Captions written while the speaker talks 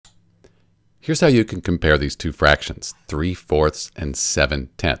Here's how you can compare these two fractions, 3/4 and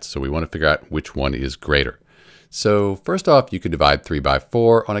 7/10. So we want to figure out which one is greater. So first off, you could divide 3 by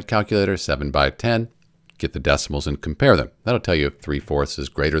 4 on a calculator, 7 by 10, get the decimals and compare them. That'll tell you if 3/4 is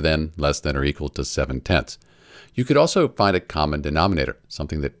greater than, less than, or equal to 7/10. You could also find a common denominator,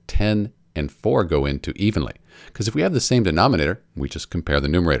 something that 10 and 4 go into evenly. Because if we have the same denominator, we just compare the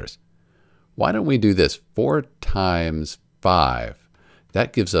numerators. Why don't we do this? 4 times 5,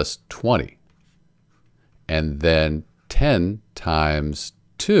 that gives us 20. And then 10 times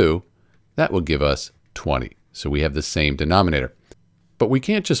 2, that will give us 20. So we have the same denominator. But we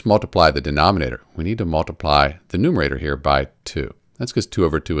can't just multiply the denominator. We need to multiply the numerator here by 2. That's because 2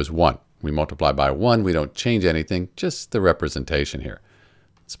 over 2 is 1. We multiply by 1, we don't change anything, just the representation here.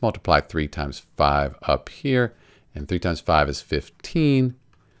 Let's multiply 3 times 5 up here. And 3 times 5 is 15.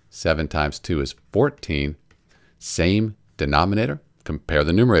 7 times 2 is 14. Same denominator, compare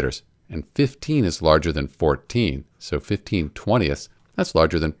the numerators. And 15 is larger than 14. So 15/20, that's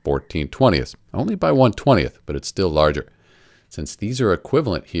larger than 14/20. Only by 1/20, but it's still larger. Since these are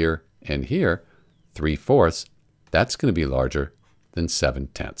equivalent here and here, 3/4, that's going to be larger than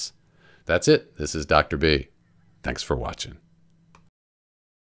 7/10. That's it. This is Dr. B. Thanks for watching.